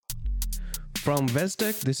From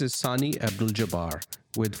Vestec, this is Sani Abdul-Jabbar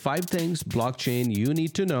with 5 things blockchain you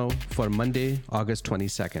need to know for Monday, August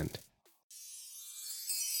 22nd.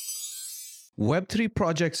 Web3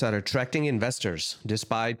 projects are attracting investors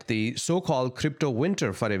despite the so-called crypto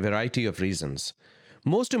winter for a variety of reasons.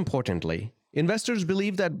 Most importantly, investors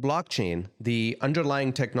believe that blockchain, the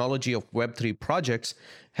underlying technology of Web3 projects,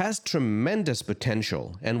 has tremendous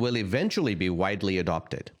potential and will eventually be widely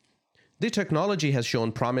adopted. The technology has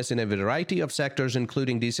shown promise in a variety of sectors,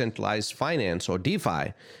 including decentralized finance or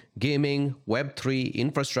DeFi, gaming, Web3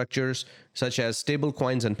 infrastructures such as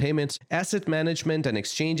stablecoins and payments, asset management and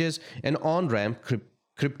exchanges, and on-ramp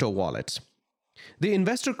crypto wallets. The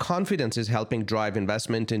investor confidence is helping drive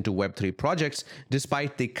investment into Web3 projects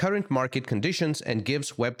despite the current market conditions and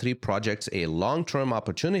gives Web3 projects a long-term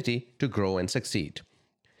opportunity to grow and succeed.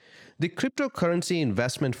 The cryptocurrency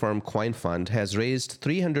investment firm CoinFund has raised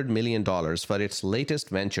 $300 million for its latest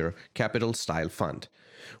venture capital style fund,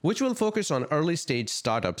 which will focus on early-stage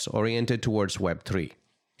startups oriented towards Web3.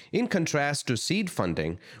 In contrast to seed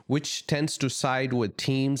funding, which tends to side with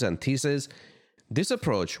teams and theses, this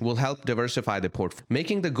approach will help diversify the portfolio,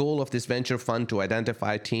 making the goal of this venture fund to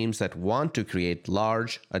identify teams that want to create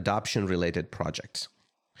large adoption-related projects.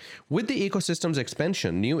 With the ecosystem's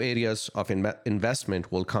expansion, new areas of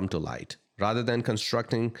investment will come to light. Rather than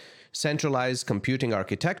constructing centralized computing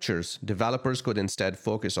architectures, developers could instead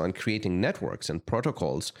focus on creating networks and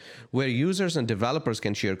protocols where users and developers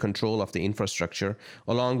can share control of the infrastructure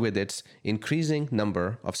along with its increasing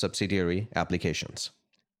number of subsidiary applications.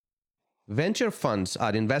 Venture funds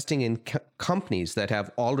are investing in companies that have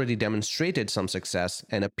already demonstrated some success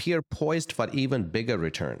and appear poised for even bigger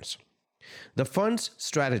returns. The fund's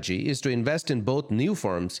strategy is to invest in both new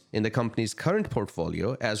firms in the company's current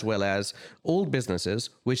portfolio as well as old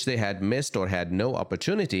businesses which they had missed or had no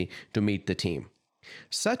opportunity to meet the team.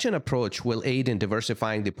 Such an approach will aid in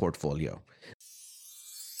diversifying the portfolio.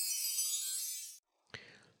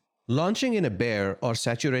 Launching in a bear or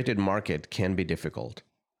saturated market can be difficult.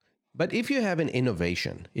 But if you have an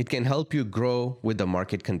innovation, it can help you grow with the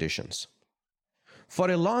market conditions. For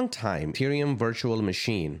a long time, Ethereum Virtual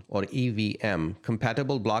Machine, or EVM,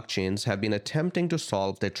 compatible blockchains have been attempting to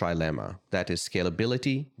solve the trilemma, that is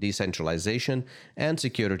scalability, decentralization, and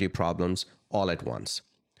security problems all at once.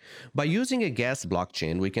 By using a gas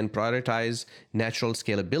blockchain, we can prioritize natural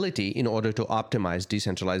scalability in order to optimize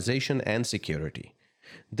decentralization and security.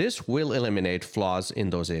 This will eliminate flaws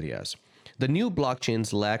in those areas. The new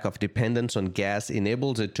blockchain's lack of dependence on gas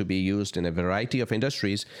enables it to be used in a variety of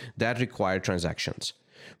industries that require transactions.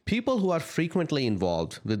 People who are frequently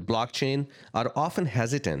involved with blockchain are often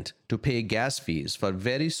hesitant to pay gas fees for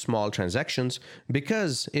very small transactions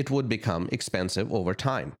because it would become expensive over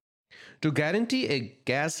time. To guarantee a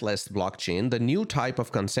gasless blockchain, the new type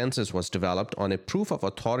of consensus was developed on a proof of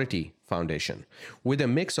authority foundation, with a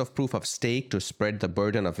mix of proof of stake to spread the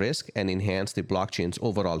burden of risk and enhance the blockchain's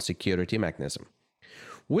overall security mechanism.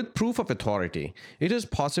 With proof of authority, it is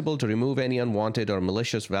possible to remove any unwanted or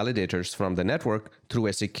malicious validators from the network through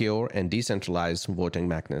a secure and decentralized voting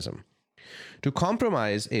mechanism. To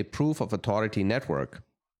compromise a proof of authority network,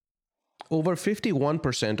 over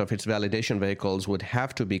 51% of its validation vehicles would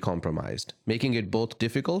have to be compromised, making it both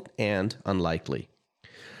difficult and unlikely.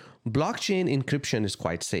 Blockchain encryption is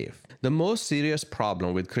quite safe. The most serious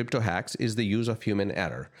problem with crypto hacks is the use of human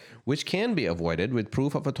error, which can be avoided with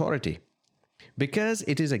proof of authority. Because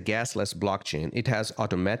it is a gasless blockchain, it has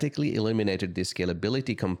automatically eliminated the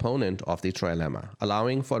scalability component of the trilemma,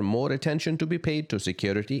 allowing for more attention to be paid to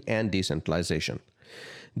security and decentralization.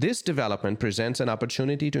 This development presents an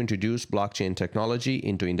opportunity to introduce blockchain technology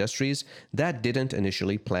into industries that didn't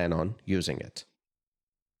initially plan on using it.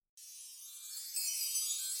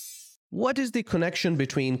 What is the connection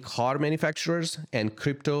between car manufacturers and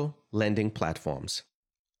crypto lending platforms?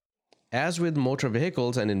 As with motor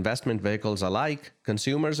vehicles and investment vehicles alike,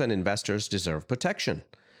 consumers and investors deserve protection.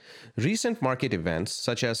 Recent market events,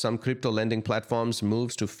 such as some crypto lending platforms'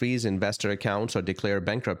 moves to freeze investor accounts or declare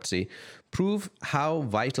bankruptcy, prove how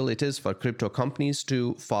vital it is for crypto companies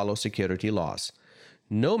to follow security laws.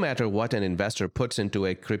 No matter what an investor puts into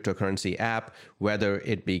a cryptocurrency app, whether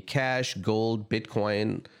it be cash, gold,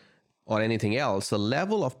 Bitcoin, or anything else, the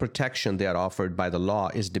level of protection they are offered by the law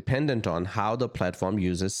is dependent on how the platform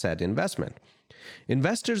uses said investment.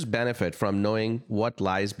 Investors benefit from knowing what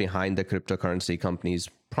lies behind the cryptocurrency company's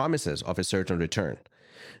promises of a certain return.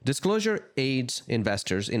 Disclosure aids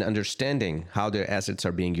investors in understanding how their assets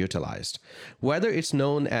are being utilized. Whether it's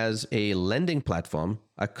known as a lending platform,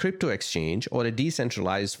 a crypto exchange, or a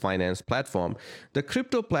decentralized finance platform, the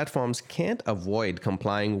crypto platforms can't avoid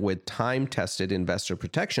complying with time-tested investor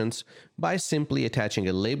protections by simply attaching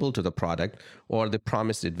a label to the product or the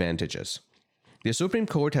promised advantages. The Supreme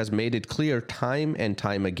Court has made it clear time and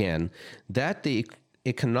time again that the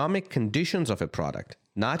economic conditions of a product,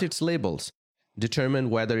 not its labels, determine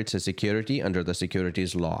whether it's a security under the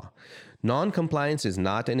securities law. Non-compliance is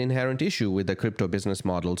not an inherent issue with the crypto business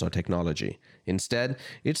models or technology. Instead,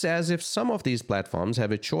 it's as if some of these platforms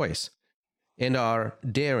have a choice and are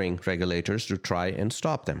daring regulators to try and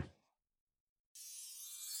stop them.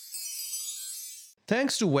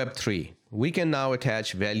 Thanks to Web3, we can now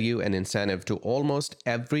attach value and incentive to almost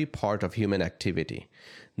every part of human activity.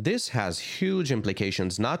 This has huge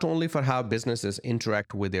implications not only for how businesses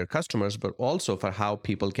interact with their customers, but also for how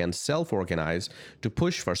people can self-organize to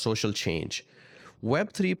push for social change.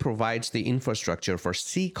 Web3 provides the infrastructure for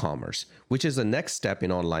C-commerce, which is the next step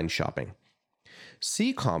in online shopping.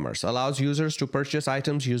 C-commerce allows users to purchase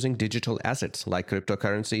items using digital assets like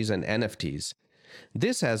cryptocurrencies and NFTs.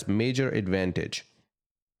 This has major advantage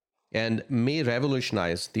and may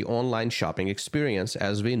revolutionize the online shopping experience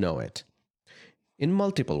as we know it in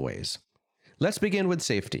multiple ways. Let's begin with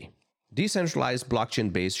safety. Decentralized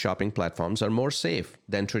blockchain-based shopping platforms are more safe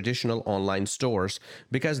than traditional online stores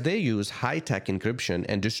because they use high-tech encryption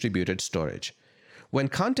and distributed storage. When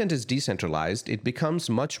content is decentralized, it becomes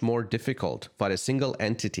much more difficult for a single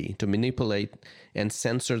entity to manipulate and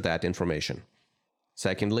censor that information.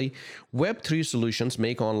 Secondly, Web3 solutions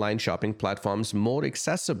make online shopping platforms more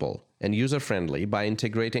accessible and user-friendly by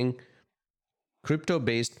integrating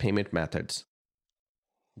crypto-based payment methods.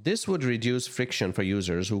 This would reduce friction for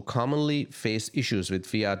users who commonly face issues with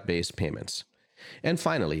fiat-based payments. And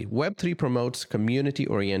finally, Web3 promotes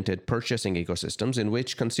community-oriented purchasing ecosystems in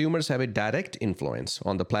which consumers have a direct influence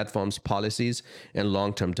on the platform's policies and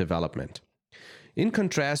long-term development. In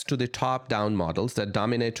contrast to the top-down models that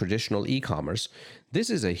dominate traditional e-commerce, this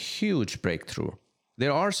is a huge breakthrough.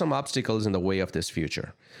 There are some obstacles in the way of this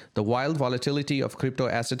future. The wild volatility of crypto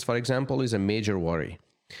assets, for example, is a major worry.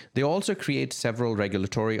 They also create several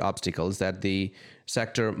regulatory obstacles that the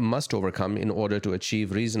sector must overcome in order to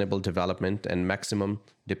achieve reasonable development and maximum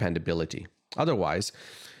dependability. Otherwise,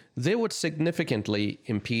 they would significantly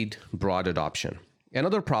impede broad adoption.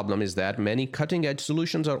 Another problem is that many cutting-edge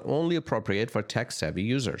solutions are only appropriate for tech-savvy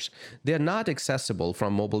users. They are not accessible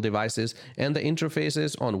from mobile devices, and the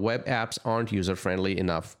interfaces on web apps aren't user-friendly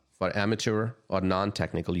enough for amateur or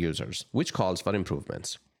non-technical users, which calls for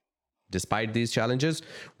improvements. Despite these challenges,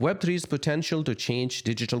 Web3's potential to change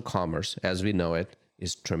digital commerce as we know it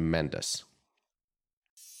is tremendous.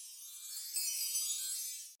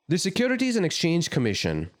 The Securities and Exchange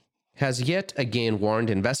Commission has yet again warned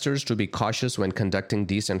investors to be cautious when conducting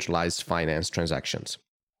decentralized finance transactions,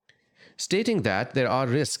 stating that there are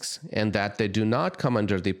risks and that they do not come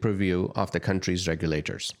under the purview of the country's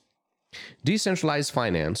regulators. Decentralized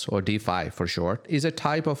finance, or DeFi for short, is a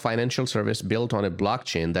type of financial service built on a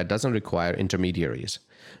blockchain that doesn't require intermediaries.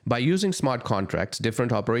 By using smart contracts,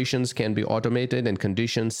 different operations can be automated and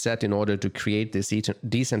conditions set in order to create this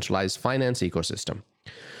decentralized finance ecosystem.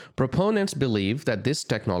 Proponents believe that this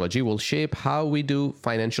technology will shape how we do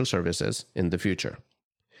financial services in the future.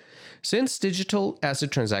 Since digital asset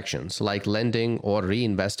transactions like lending or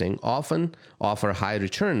reinvesting often offer high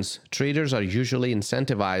returns, traders are usually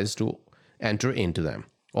incentivized to enter into them.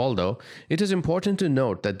 Although, it is important to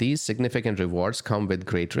note that these significant rewards come with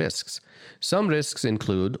great risks. Some risks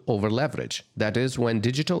include over-leverage, that is, when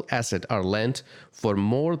digital assets are lent for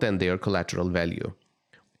more than their collateral value,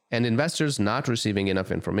 and investors not receiving enough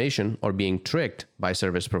information or being tricked by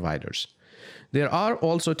service providers. There are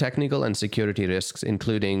also technical and security risks,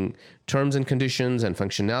 including terms and conditions and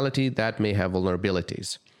functionality that may have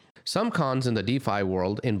vulnerabilities. Some cons in the DeFi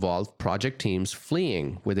world involve project teams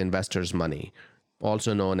fleeing with investors' money,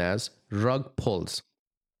 also known as rug pulls.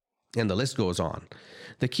 And the list goes on.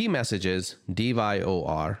 The key message is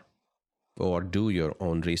DYOR, or do your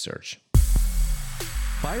own research.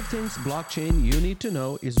 5 Things Blockchain You Need to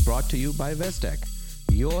Know is brought to you by Vestec,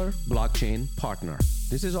 your blockchain partner.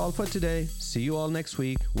 This is all for today. See you all next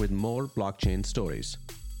week with more blockchain stories.